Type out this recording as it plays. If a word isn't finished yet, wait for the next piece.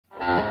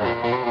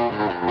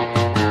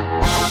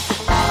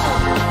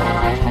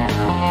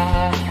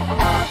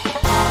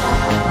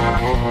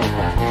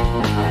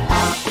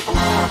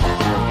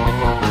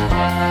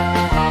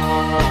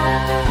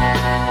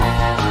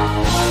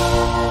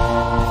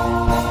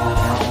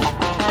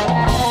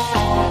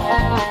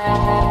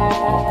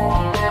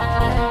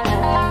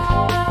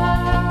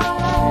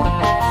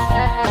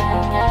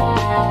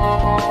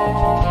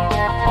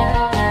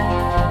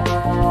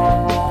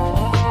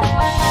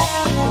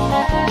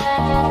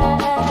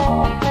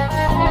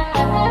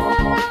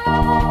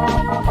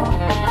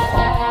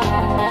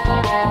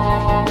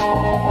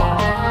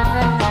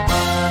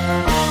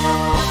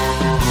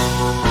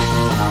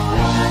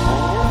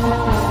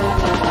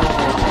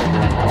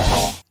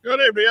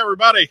Good evening,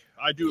 everybody.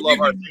 I do love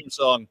our theme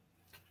song.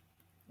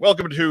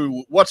 Welcome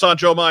to What's on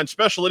Joe Mind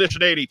Special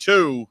Edition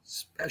 82.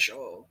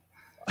 Special.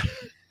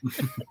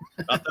 Not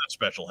that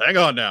special. Hang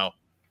on now.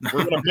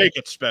 We're going to make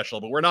it special,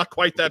 but we're not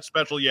quite that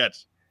special yet.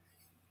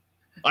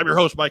 I'm your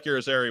host, Mike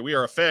Irizarry. We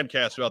are a fan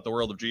cast about the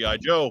world of G.I.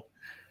 Joe.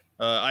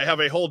 I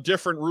have a whole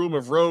different room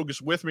of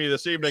rogues with me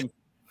this evening.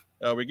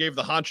 We gave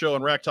the honcho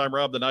and Racktime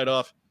Rob the night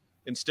off.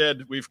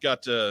 Instead, we've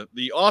got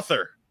the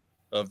author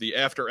of the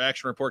After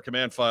Action Report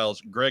Command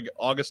Files, Greg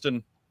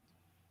Augustin,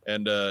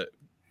 and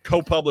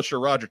co-publisher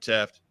Roger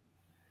Taft.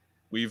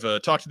 We've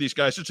talked to these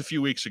guys just a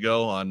few weeks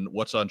ago on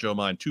What's on Joe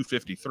Mind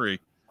 253.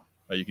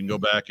 You can go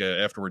back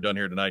after we're done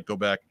here tonight. Go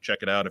back, check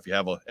it out if you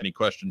have any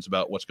questions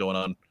about what's going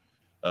on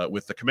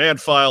with the command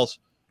files.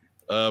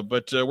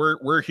 But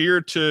we're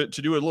here to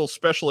do a little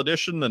special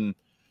edition and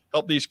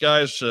help these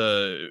guys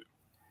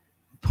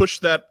push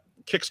that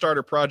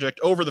Kickstarter project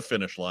over the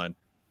finish line.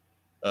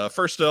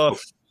 First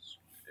off,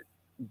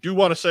 do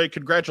want to say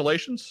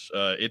congratulations.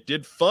 It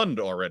did fund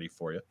already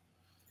for you.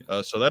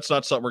 So that's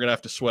not something we're going to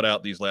have to sweat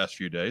out these last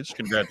few days.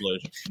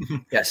 Congratulations.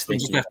 Yes,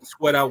 thank you. Have to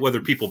sweat out whether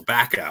people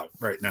back out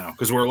right now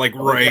because we're like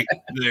right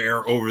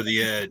there over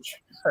the edge,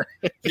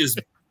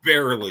 just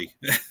barely.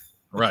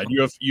 Right.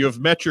 You have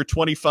met your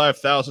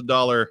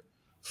 $25,000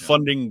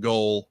 funding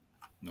goal.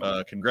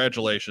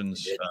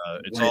 Congratulations.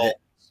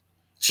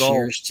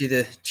 Cheers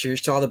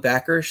to all the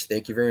backers.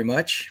 Thank you very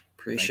much.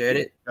 Appreciate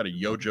it. Got a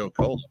Yojo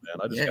Cola, man.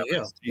 I just got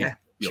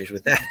cheers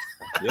with that.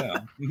 Yeah.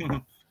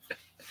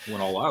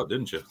 Went all out,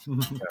 didn't you?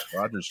 Yeah,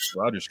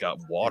 Roger's got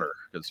water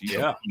because he's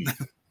I'll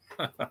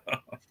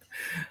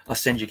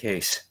send you a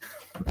case.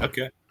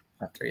 Okay.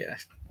 After yeah,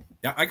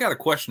 I got a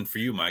question for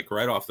you, Mike,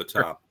 right off the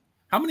top. Sure.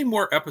 How many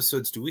more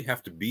episodes do we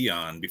have to be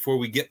on before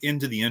we get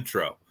into the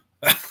intro?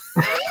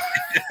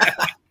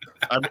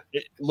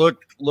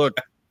 Look.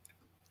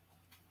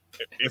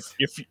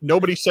 If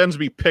nobody sends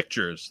me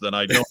pictures, then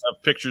I don't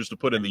have pictures to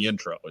put in the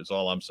intro. Is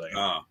all I'm saying.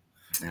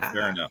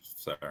 Fair enough,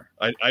 sir.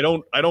 I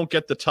don't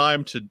get the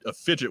time to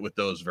fidget with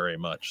those very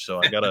much,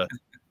 so I gotta.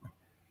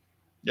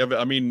 Yeah, but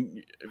I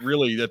mean,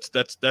 really, that's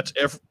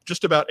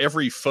just about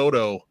every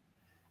photo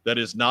that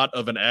is not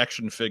of an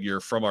action figure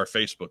from our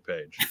Facebook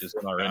page is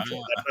in our intro.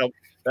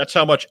 That's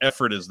how much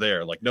effort is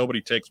there. Like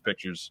nobody takes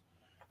pictures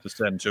to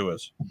send to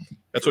us.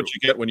 That's what you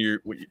get when you.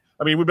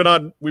 I mean,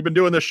 we've been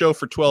doing this show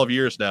for 12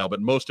 years now,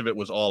 but most of it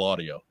was all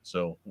audio.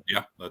 So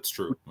yeah, that's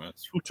true.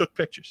 Who took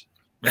pictures?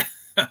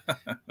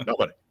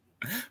 Nobody.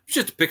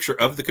 Just a picture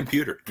of the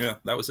computer. Yeah,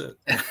 that was it.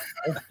 That's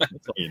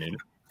all you needed.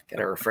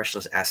 Gotta refresh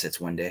those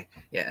assets one day.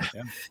 Yeah.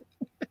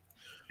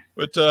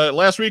 But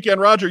last weekend,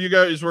 Roger, you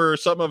guys were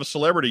something of a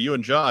celebrity. You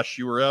and Josh,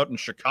 you were out in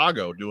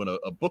Chicago doing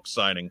a book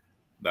signing.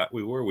 That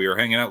we were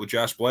hanging out with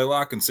Josh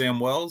Blaylock and Sam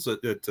Wells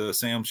at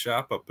Sam's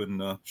shop up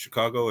in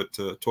Chicago at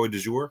Toy du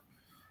Jour.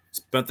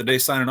 Spent the day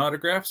signing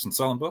autographs and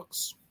selling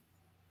books.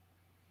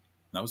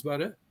 That was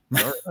about it.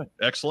 All right.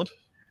 Excellent.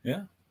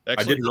 Yeah.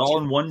 Excellent. I did it all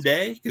in one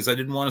day because I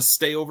didn't want to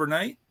stay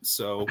overnight.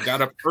 So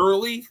got up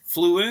early,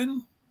 flew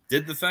in,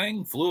 did the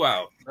thing, flew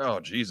out. Oh,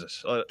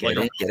 Jesus.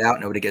 Get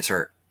out, nobody gets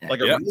hurt. Like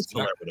a real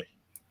celebrity.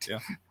 Yeah.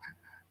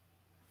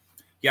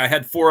 Yeah, I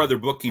had 4 other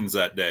bookings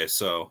that day,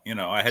 so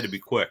I had to be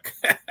quick.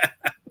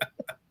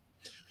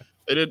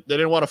 They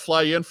didn't want to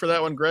fly you in for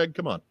that one, Greg.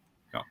 Come on.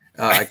 No.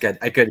 I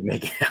couldn't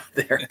make it out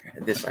there.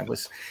 This time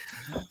was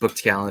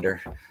booked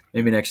calendar.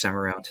 Maybe next time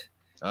around.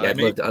 I'd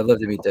love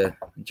to meet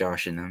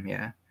Josh and them.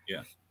 Yeah.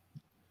 Yeah.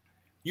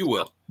 You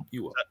will.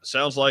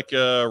 Sounds like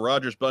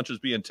Roger's bunch is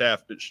being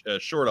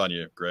short on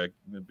you, Greg.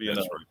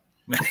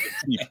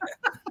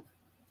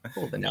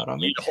 Holding out on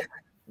me.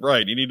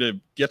 Right. You need to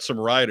get some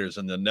riders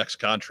in the next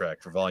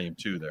contract for Volume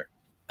 2 there.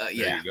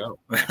 Yeah. There you go.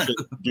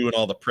 Doing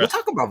all the press.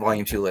 We'll talk about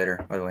Volume 2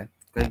 later, by the way.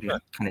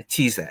 Kind of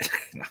tease that.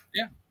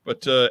 Yeah.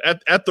 But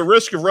at the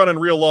risk of running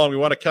real long, we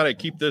want to kind of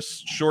keep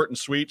this short and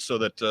sweet so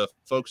that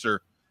folks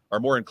are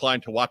more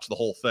inclined to watch the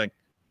whole thing.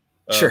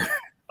 Sure.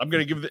 I'm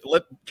going to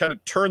kind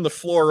of turn the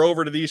floor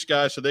over to these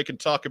guys so they can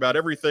talk about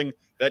everything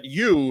that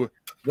you,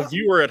 the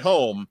viewer at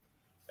home,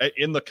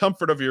 in the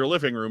comfort of your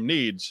living room,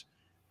 needs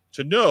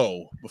to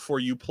know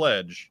before you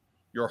pledge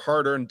your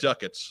hard-earned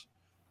ducats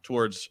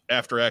towards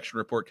After Action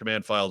Report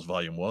Command Files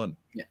Volume 1.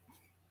 Yeah.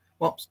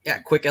 Well, yeah,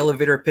 quick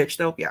elevator pitch,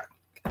 though. Yeah.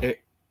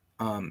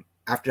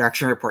 After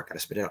Action Report, got to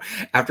spit it out.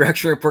 After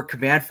Action Report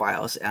Command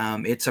Files,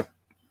 it's a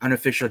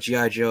unofficial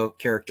G.I. Joe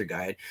character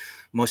guide.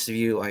 Most of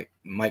you, like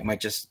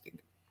Mike just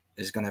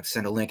is going to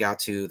send a link out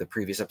to the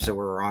previous episode we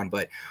were on,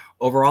 but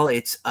overall,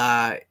 it's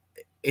like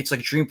a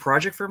dream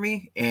project for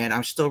me, and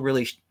I'm still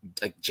really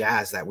like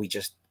jazzed that we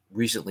just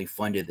recently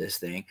funded this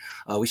thing.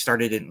 We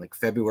started in like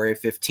February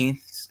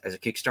 15th as a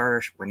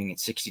Kickstarter, running in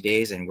 60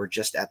 days, and we're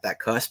just at that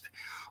cusp.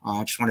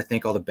 Just want to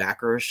thank all the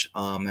backers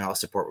and all the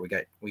support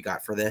we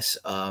got for this.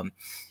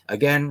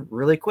 Again,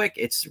 really quick,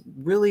 it's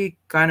really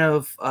kind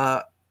of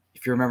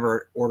if you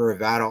remember Order of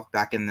Battle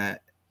back in the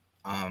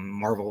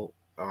Marvel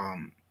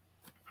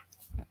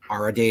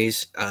Ara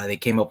days, they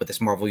came up with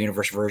this Marvel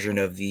Universe version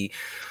of the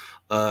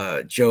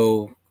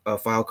Joe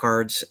file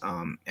cards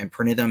and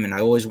printed them, and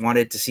I always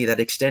wanted to see that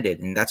extended,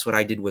 and that's what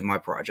I did with my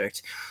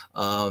project.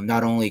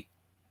 Not only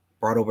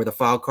brought over the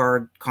file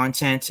card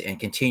content and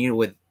continued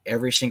with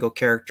every single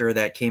character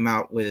that came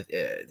out with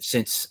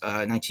since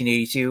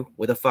 1982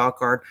 with a file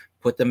card,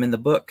 put them in the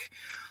book,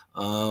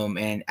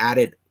 and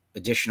added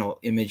additional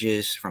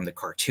images from the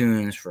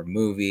cartoons, from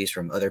movies,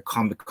 from other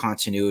comic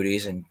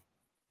continuities, and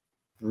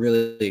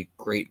really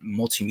great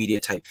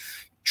multimedia type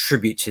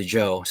tribute to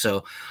Joe.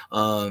 So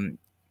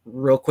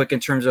real quick, in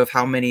terms of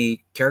how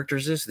many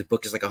characters is the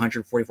book, is like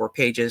 144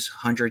 pages,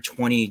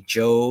 120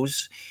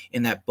 Joes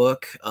in that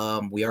book.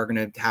 We are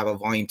going to have a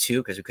volume 2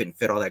 because we couldn't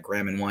fit all that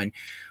gram in one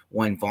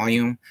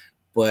volume.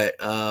 But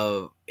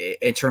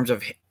in terms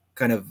of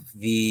kind of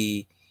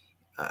the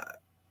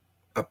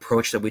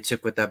approach that we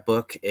took with that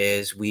book,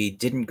 is we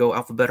didn't go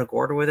alphabetical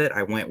order with it.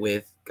 I went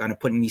with kind of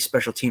putting these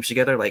special teams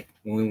together. Like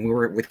when we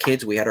were with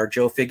kids, we had our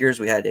Joe figures.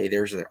 We had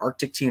there's an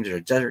Arctic team, there's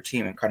a desert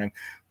team, and kind of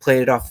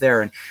played it off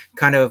there, and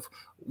kind of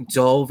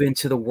dove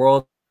into the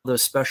world of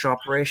special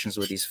operations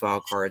with these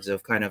file cards,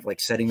 of kind of like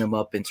setting them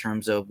up in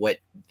terms of what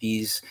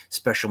these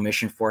special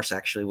mission force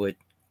actually would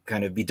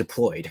kind of be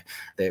deployed,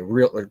 the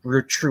real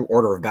true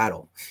order of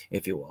battle,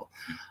 if you will.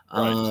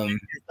 Right. So you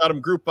got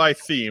them grouped by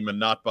theme and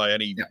not by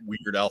any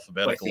weird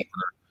alphabetical order.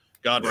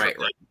 God forbid.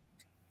 Right.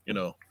 You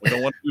know, we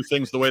don't want to do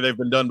things the way they've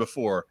been done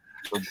before.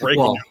 We're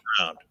breaking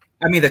ground.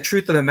 I mean, the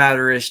truth of the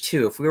matter is,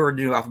 too, if we were to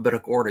do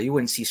alphabetical order, you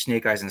wouldn't see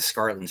Snake Eyes and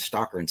Scarlet and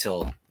Stalker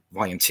until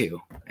volume 2.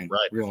 And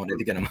we wanted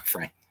to get them up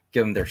front,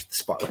 give them their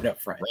spotlight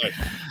up front. Right.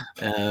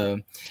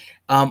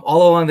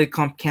 All along the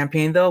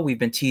campaign, though, we've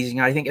been teasing.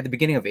 I think at the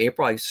beginning of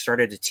April, I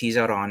started to tease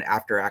out on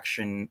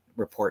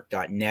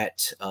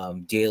AfterActionReport.net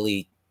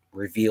daily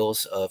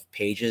reveals of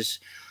pages,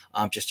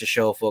 just to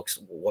show folks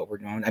what we're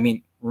doing. I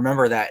mean,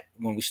 remember that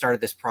when we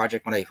started this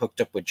project, when I hooked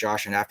up with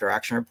Josh and After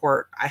Action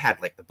Report, I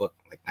had like the book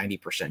like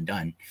 90%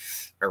 done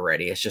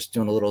already. It's just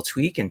doing a little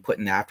tweak and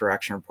putting the After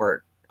Action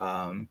Report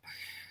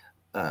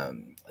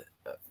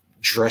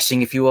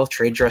dressing, if you will,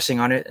 trade dressing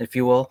on it, if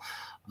you will.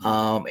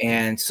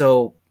 And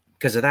so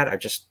because of that, I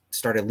just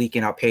started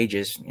leaking out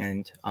pages,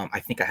 and I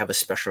think I have a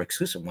special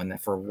exclusive one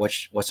that for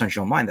what's on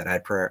your mind that I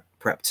had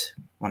prepped.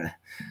 Want to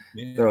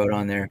throw it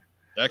on there.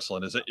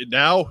 Excellent. Is it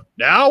now?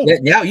 Now? Yeah,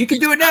 now you can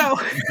do it now.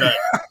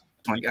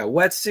 I got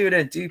wetsuit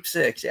and Deep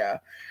Six. Yeah.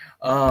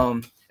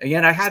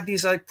 Again, I had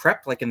these like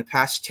prep like in the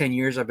past 10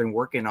 years. I've been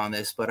working on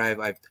this, but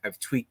I've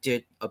tweaked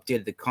it,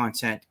 updated the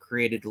content,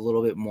 created a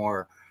little bit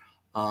more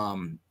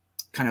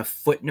kind of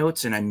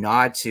footnotes and a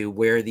nod to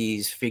where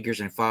these figures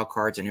and file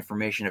cards and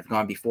information have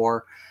gone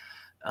before.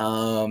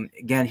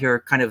 Again, here are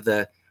kind of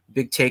the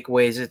big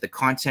takeaways. Is the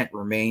content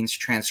remains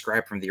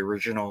transcribed from the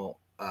original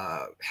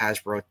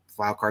Hasbro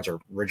file cards or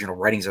original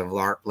writings of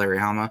Larry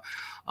Hama,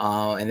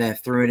 and then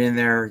threw it in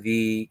there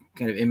the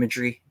kind of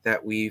imagery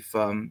that we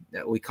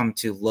come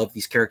to love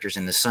these characters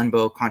in the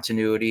Sunbow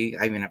continuity.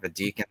 I even have a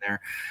Deke in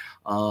there.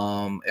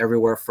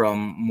 Everywhere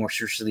from more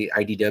seriously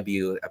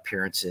IDW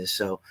appearances.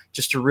 So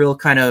just a real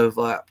kind of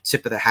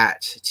tip of the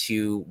hat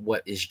to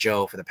what is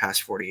Joe for the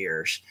past 40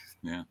 years.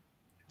 Yeah.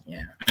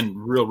 And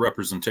real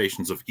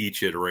representations of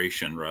each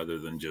iteration rather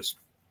than just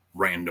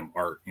random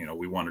art. You know,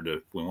 we wanted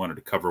to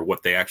cover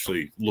what they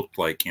actually looked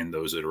like in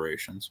those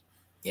iterations.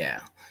 Yeah.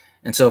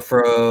 And so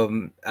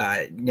from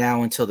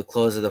now until the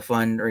close of the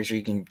fundraiser,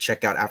 you can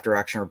check out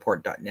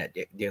AfterActionReport.net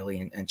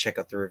daily and check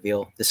out the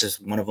reveal. This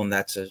is one of them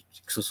that's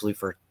exclusively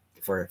for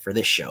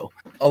this show.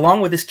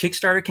 Along with this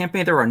Kickstarter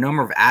campaign, there were a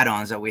number of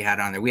add-ons that we had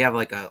on there. We have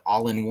like a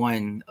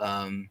all-in-one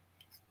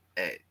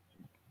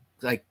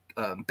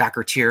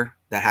backer tier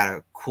that had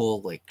a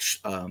cool like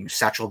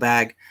satchel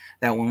bag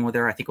that went with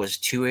there. I think it was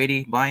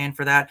 $280 buy-in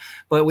for that.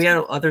 But we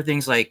had other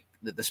things like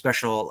the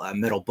special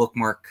metal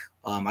bookmark.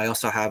 I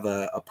also have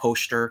a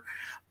poster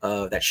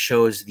that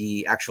shows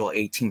the actual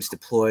A teams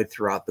deployed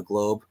throughout the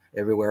globe,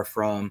 everywhere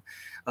from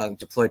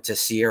deployed to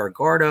Sierra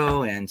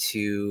Gordo and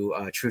to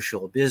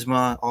Trucial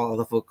Abisma, all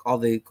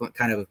the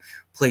kind of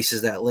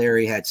places that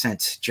Larry had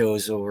sent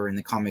Joe's over in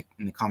the comic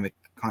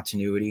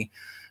continuity.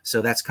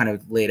 So that's kind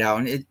of laid out,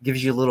 and it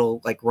gives you a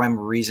little like rhyme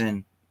or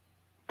reason,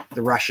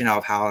 the rationale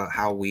of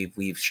how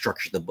we've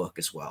structured the book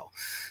as well.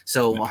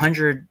 So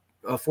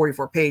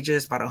 144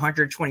 pages, about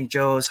 120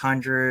 Joes,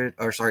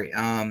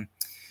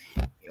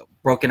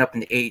 broken up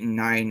into 8 and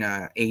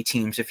 9 A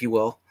teams, if you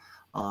will.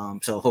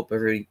 So I hope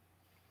every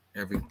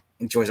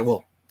enjoys it.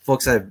 Well,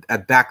 folks that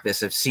have backed this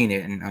have seen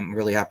it, and I'm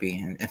really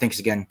happy. And thanks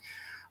again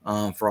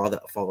for all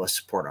the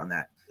support on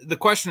that. The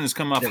question has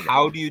come up: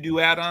 how do you do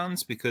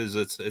add-ons? Because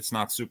it's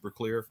not super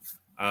clear.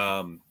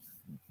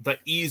 The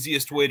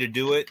easiest way to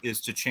do it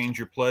is to change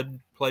your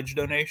pledge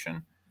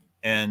donation,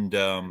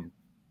 and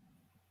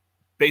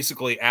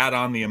basically add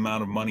on the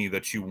amount of money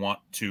that you want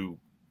to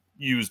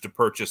use to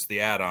purchase the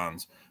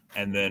add-ons,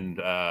 and then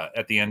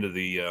at the end of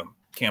the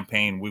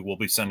campaign, we will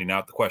be sending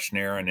out the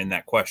questionnaire, and in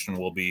that question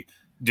will be,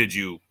 did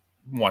you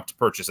want to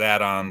purchase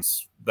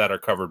add-ons that are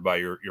covered by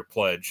your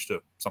pledge,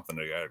 to something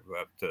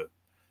to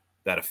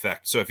that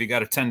effect. So if you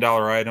got a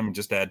 $10 item,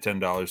 just add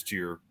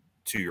 $10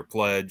 to your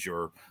pledge,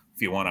 or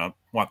if you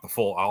want the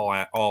full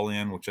all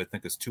in, which I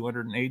think is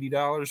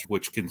 $280,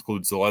 which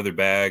includes the leather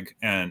bag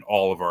and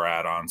all of our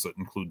add-ons. It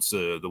includes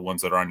the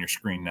ones that are on your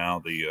screen now,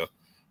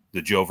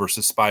 the Joe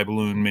versus Spy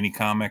Balloon mini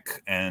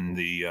comic and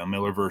the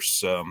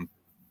Millerverse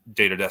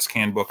Data Desk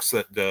handbooks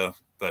that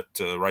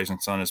Rising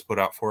Sun has put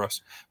out for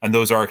us, and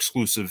those are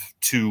exclusive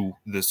to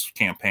this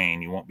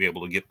campaign. You won't be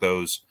able to get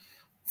those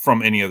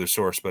from any other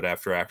source but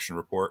After Action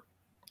Report.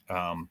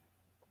 The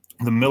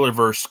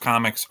Millerverse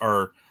comics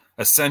are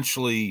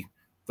essentially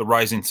the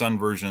Rising Sun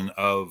version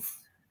of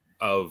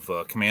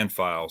Command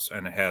Files,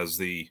 and it has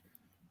the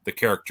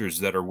characters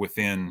that are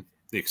within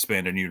the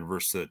expanded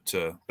universe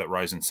that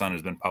Rising Sun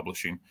has been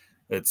publishing.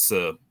 It's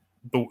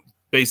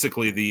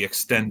basically the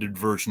extended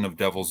version of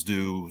Devil's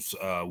Due's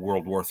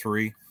World War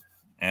III,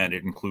 and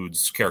it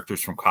includes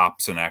characters from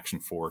Cops and Action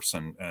Force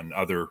and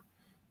other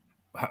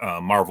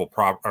Hasbro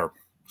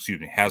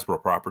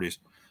properties.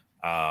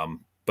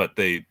 But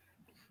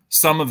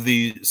some of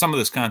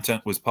this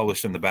content was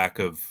published in the back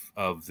of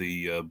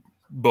the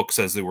books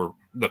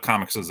the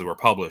comics as they were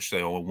published.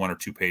 They only 1 or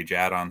 2 page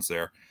add-ons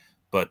there,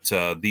 but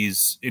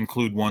these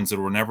include ones that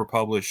were never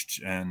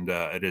published, and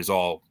it is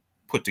all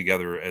put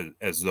together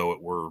as though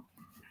it were,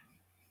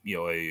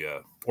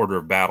 a order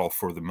of battle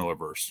for the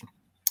Millerverse.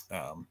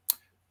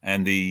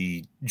 And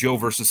the Joe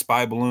versus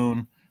Spy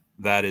Balloon,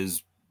 that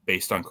is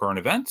based on current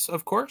events,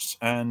 of course,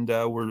 and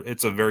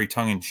it's a very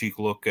tongue-in-cheek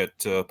look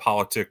at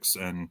politics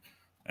and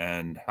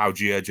how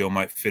G.I. Joe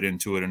might fit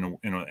into it in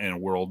a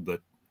world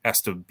that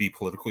has to be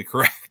politically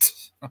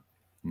correct.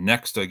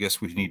 Next, I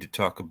guess we need to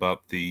talk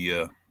about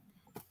the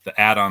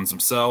add-ons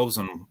themselves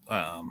and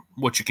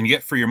what you can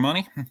get for your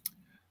money.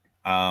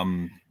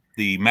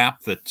 The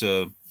map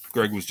that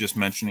Greg was just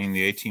mentioning,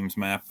 the A-Teams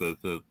map,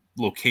 the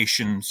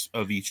locations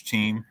of each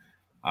team,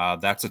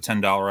 that's a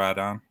 $10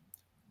 add-on.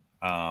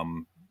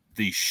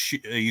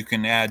 You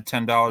can add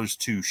 $10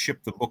 to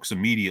ship the books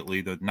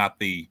immediately. Not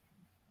the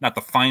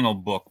final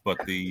book, but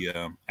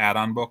the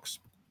add-on books.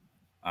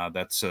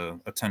 That's a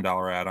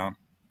 $10 add-on,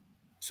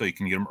 so you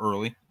can get them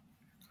early.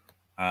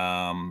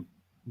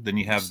 Then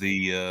you have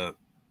the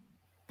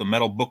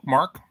metal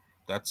bookmark.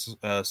 That's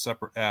a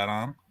separate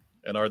add-on.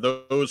 And are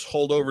those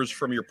holdovers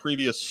from your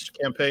previous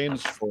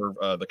campaigns for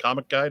the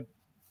comic guide?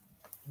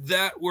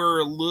 That we're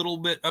a little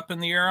bit up in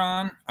the air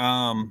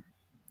on.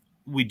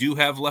 We do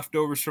have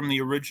leftovers from the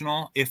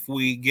original. If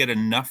we get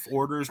enough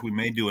orders, we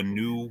may do a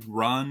new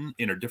run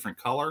in a different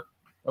color.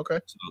 Okay.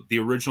 So the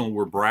original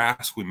were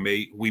brass. We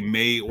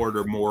may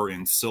order more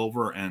in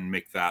silver and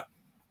make that,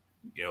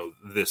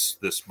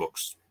 this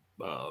book's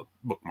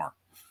bookmark.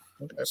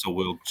 Okay. So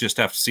we'll just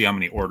have to see how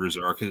many orders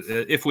there are. Because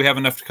if we have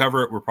enough to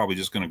cover it, we're probably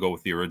just going to go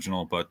with the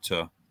original. But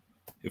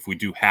if we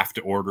do have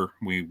to order,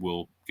 we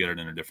will get it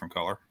in a different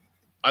color.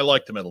 I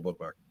like the metal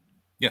bookmark.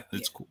 Yeah,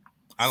 it's cool.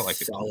 I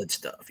like it. Solid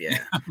stuff.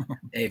 Yeah.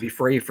 Hey,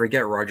 before you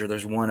forget, Roger,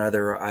 there's one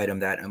other item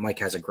that Mike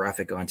has a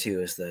graphic on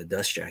too, is the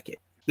dust jacket.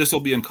 This will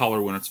be in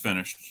color when it's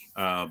finished.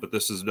 But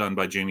this is done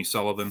by Jamie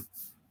Sullivan,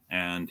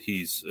 and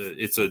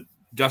it's a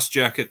dust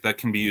jacket that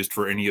can be used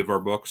for any of our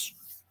books.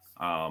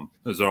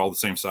 Those are all the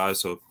same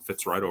size, so it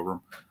fits right over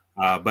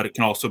them. But it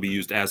can also be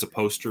used as a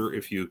poster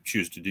if you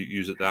choose to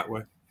use it that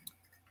way.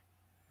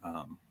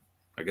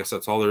 I guess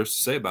that's all there is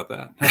to say about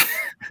that.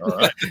 All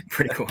right.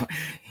 Pretty cool.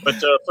 But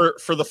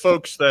for the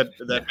folks that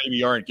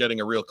maybe aren't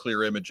getting a real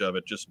clear image of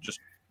it, just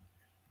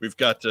we've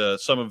got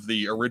some of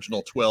the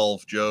original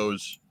 12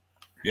 Joes.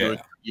 Yeah.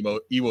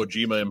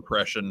 WOJM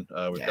impression.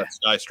 We've got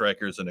Sky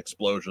Strikers and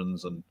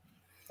explosions and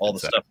all the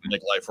stuff to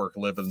make life work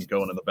living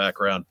going in the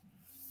background.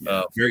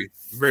 Yeah, very,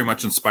 very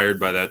much inspired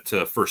by that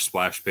first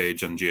splash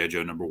page on G.I.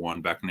 Joe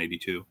 #1 back in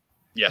 '82.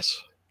 Yes.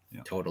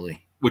 Yeah.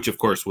 Totally. Which, of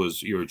course,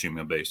 was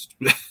WOJM based.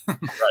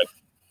 Right.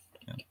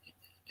 Yeah.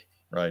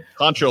 Right.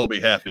 Honcho will be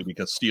happy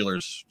because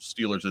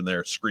Steelers in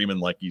there screaming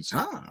like he's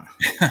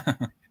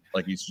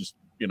like he's just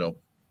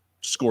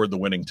scored the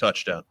winning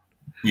touchdown.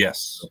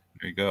 Yes.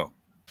 There you go.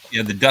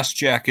 Yeah, the dust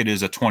jacket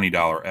is a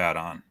 $20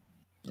 add-on.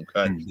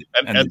 Okay.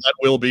 And that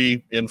will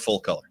be in full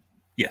color.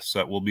 Yes,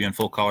 that will be in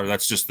full color.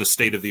 That's just the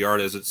state of the art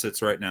as it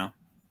sits right now.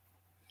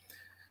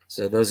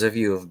 So those of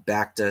you who have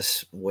backed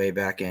us way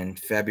back in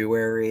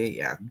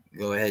February,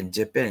 go ahead and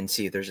dip in and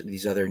see if there's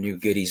these other new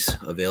goodies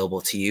available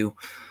to you.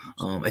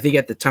 I think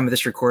at the time of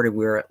this recording,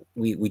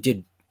 we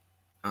did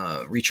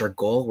reach our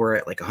goal. We're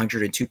at like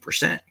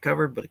 102%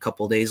 covered, but a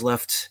couple of days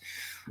left.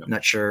 I'm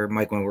not sure,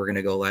 Mike, when we're going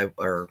to go live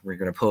or we're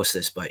going to post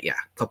this, but yeah,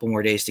 a couple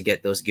more days to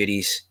get those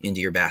goodies into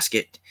your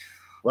basket.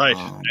 Right.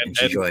 And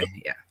enjoy.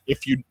 Yeah.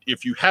 If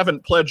you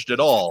haven't pledged at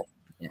all,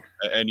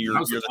 and you're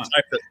the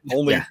type that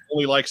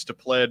only likes to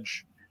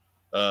pledge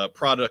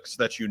products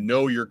that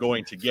you're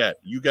going to get,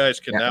 you guys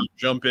can now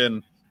jump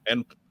in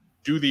and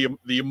do the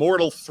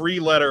immortal three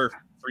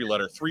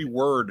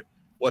word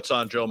what's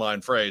on Joe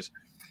Mind phrase: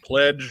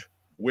 pledge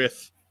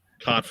with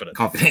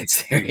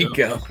confidence. There you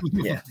go.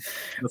 Yeah.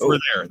 We're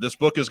there. This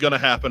book is going to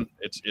happen.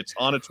 It's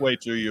on its way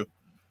to you.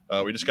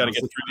 We just got to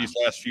get through these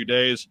last few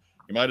days.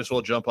 You might as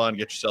well jump on,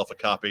 get yourself a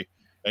copy,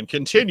 and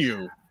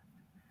continue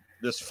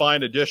this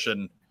fine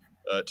edition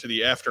to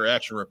the After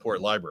Action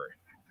Report library.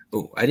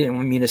 Oh, I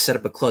didn't mean to set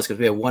up a close because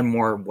we have one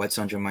more What's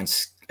on Your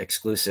Mind's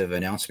exclusive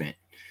announcement,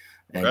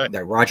 and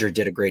that Roger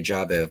did a great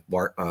job of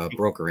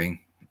brokering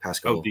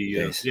past couple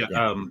days.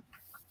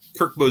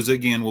 Kirk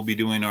Bozigian will be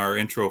doing our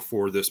intro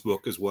for this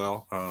book as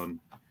well,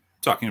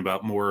 talking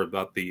more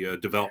about the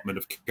development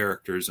of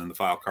characters and the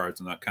file cards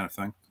and that kind of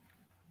thing.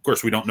 Of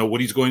course, we don't know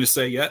what he's going to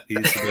say yet.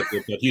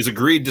 He's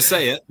agreed to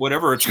say it,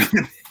 whatever it's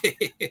going to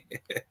be.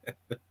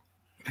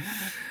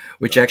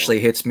 Which actually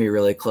hits me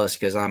really close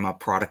because I'm a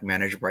product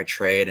manager by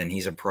trade, and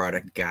he's a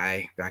product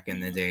guy back in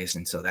the days,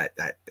 and so that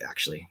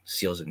actually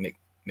seals it,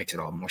 makes it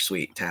all more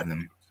sweet to have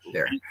them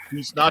there.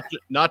 He's not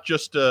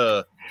just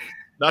a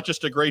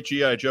great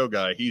GI Joe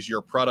guy. He's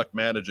your product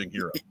managing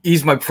hero.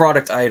 He's my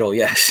product idol.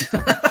 Yes.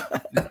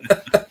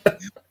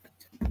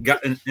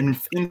 Got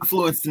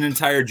influenced an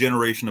entire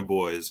generation of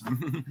boys.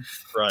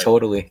 Right.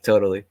 Totally.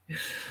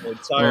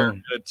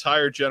 An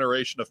entire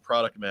generation of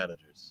product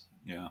managers.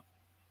 Yeah.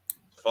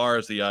 Far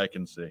as the eye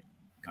can see.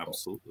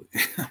 Absolutely.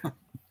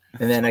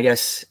 And then I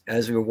guess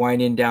as we were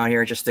winding down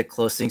here, just to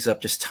close things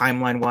up, just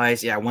timeline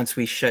wise, once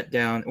we shut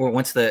down, or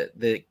once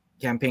the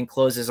campaign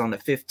closes on the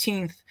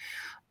 15th,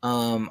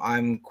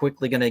 I'm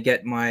quickly going to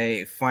get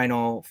my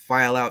final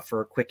file out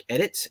for a quick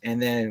edit,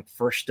 and then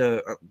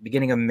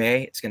beginning of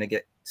May, it's going to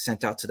get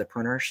sent out to the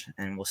printers,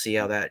 and we'll see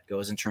how that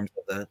goes in terms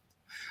of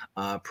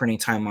the printing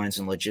timelines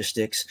and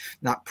logistics.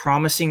 Not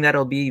promising that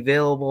it'll be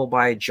available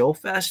by Joe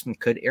Fest, and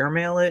could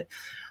airmail it.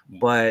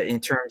 But in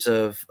terms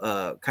of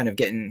kind of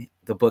getting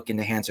the book in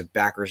the hands of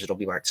backers, it'll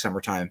be like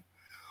summertime.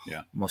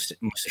 Yeah, most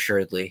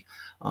assuredly.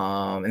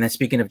 And then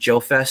speaking of Joe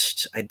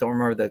Fest, I don't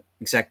remember the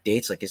exact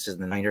dates. Like, is it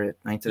the 9th or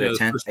the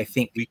 10th? I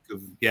think.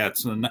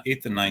 It's the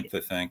 8th and 9th, I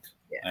think.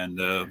 Yeah.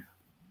 And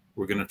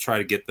we're going to try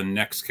to get the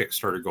next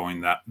Kickstarter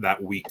going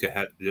that week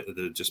ahead,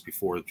 just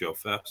before the Joe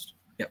Fest.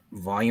 Yep,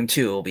 Volume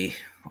 2 will be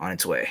on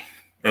its way.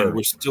 And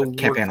we're still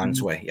campaign on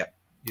its way. Yep.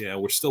 Yeah,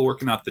 we're still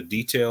working out the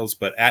details,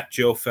 but at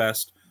Joe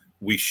Fest,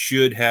 we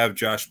should have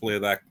Josh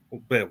Blaylock.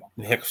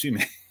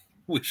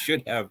 We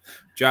should have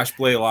Josh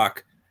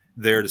Blaylock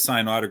there to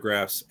sign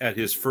autographs at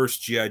his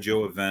first G.I.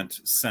 Joe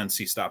event since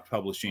he stopped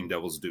publishing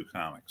Devil's Due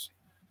comics.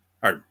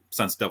 Or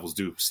since Devil's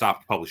Due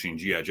stopped publishing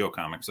G.I. Joe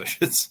comics, I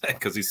should say,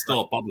 because he's still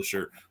a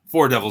publisher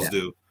for Devil's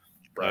Due.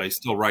 He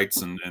still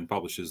writes and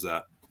publishes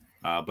that.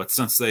 But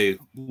since they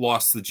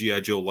lost the G.I.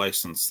 Joe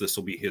license, this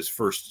will be his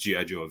first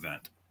G.I. Joe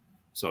event.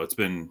 So it's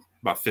been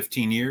about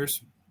 15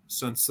 years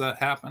since that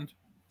happened.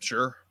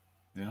 Sure.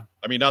 Yeah.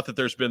 I mean, not that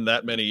there's been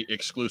that many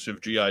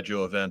exclusive G.I.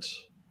 Joe events.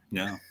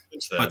 Yeah.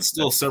 But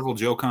still, several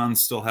Joe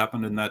Cons still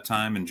happened in that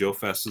time, and Joe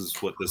Fest is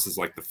this is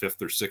like the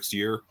 5th or 6th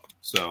year.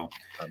 So,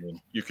 I mean,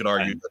 you could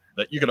argue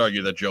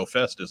that Joe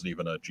Fest isn't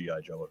even a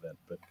G.I. Joe event,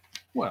 but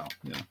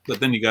But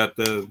then you got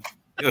the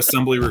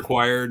Assembly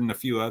Required and a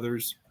few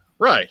others.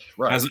 Right.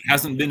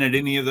 Hasn't been at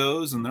any of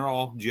those, and they're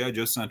all G.I.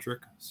 Joe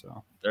centric.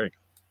 So there you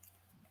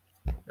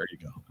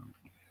go.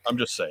 I'm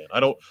just saying.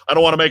 I don't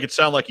want to make it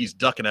sound like he's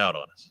ducking out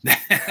on us.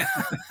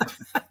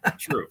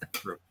 True.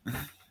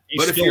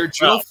 But if you're a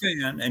Joe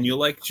fan and you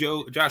like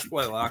Josh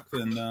Blaylock,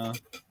 then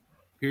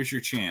here's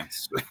your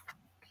chance.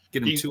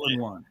 Get him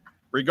 2-1.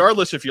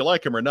 Regardless if you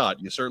like him or not,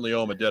 you certainly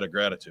owe him a debt of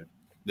gratitude.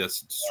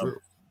 That's true.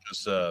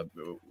 Just there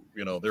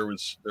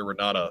were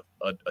not a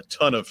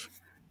ton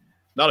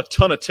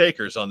of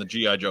takers on the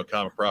G.I. Joe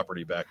comic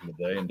property back in the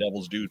day, and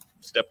Devil's Due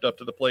stepped up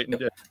to the plate and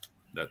did.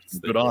 That's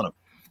good on him.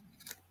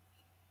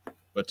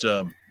 But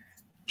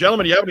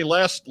gentlemen, do you have any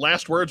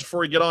last words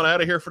before we get on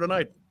out of here for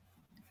tonight?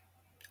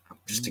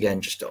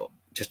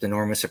 Just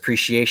enormous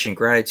appreciation,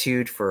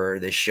 gratitude for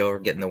this show,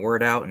 getting the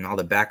word out, and all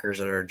the backers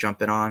that are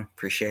jumping on.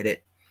 Appreciate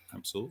it.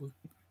 Absolutely.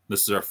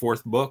 This is our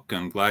 4th book.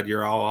 I'm glad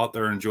you're all out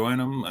there enjoying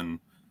them, and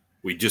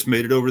we just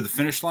made it over the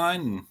finish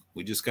line, and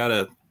we just got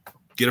to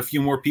get a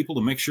few more people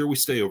to make sure we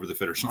stay over the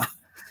finish line.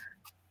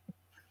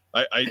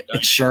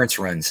 Insurance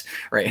runs,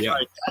 right? Yeah.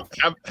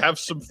 Have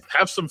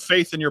some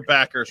faith in your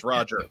backers,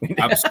 Roger.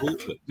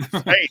 Absolutely.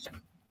 Faith.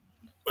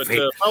 But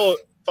follow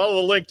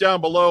the link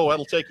down below.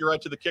 That'll take you right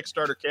to the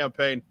Kickstarter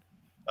campaign.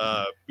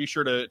 Be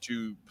sure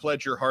to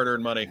pledge your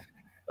hard-earned money.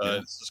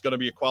 This is going to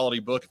be a quality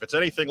book. If it's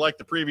anything like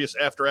the previous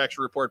After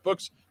Action Report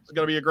books, it's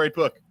going to be a great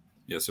book.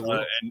 Yes, it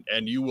will.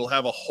 And you will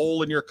have a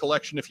hole in your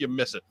collection if you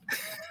miss it.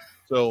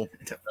 So,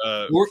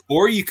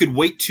 or you could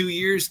wait 2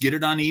 years, get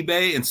it on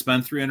eBay, and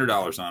spend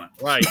 $300 on it.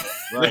 Right.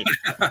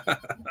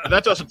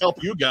 That doesn't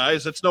help you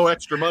guys. It's no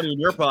extra money in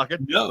your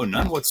pocket. No,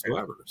 none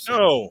whatsoever.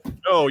 So.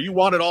 No, you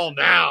want it all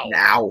now.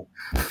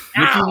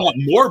 If you want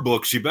more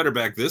books, you better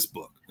back this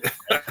book.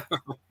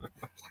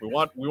 We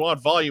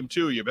want Volume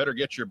 2. You better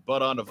get your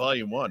butt onto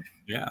Volume 1.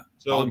 Yeah.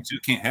 So Volume 2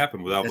 can't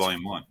happen without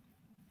Volume 1.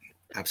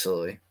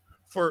 Absolutely.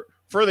 For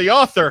the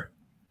author,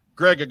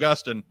 Greg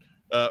Augustin.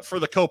 For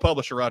the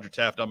co-publisher, Roger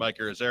Taft, I'm Mike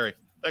Irizarry.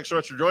 Thanks so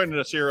much for joining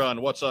us here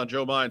on What's on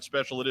Joe Mind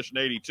Special Edition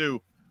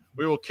 82.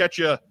 We will catch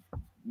you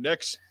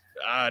next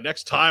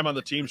time on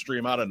the team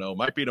stream. I don't know.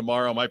 Might be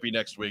tomorrow. Might be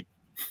next week.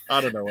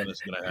 I don't know when this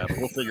is going to happen.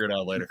 We'll figure it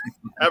out later.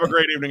 Have a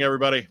great evening,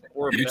 everybody.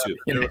 You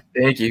too.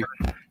 Thank you.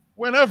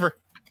 Whenever.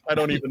 I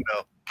don't even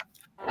know.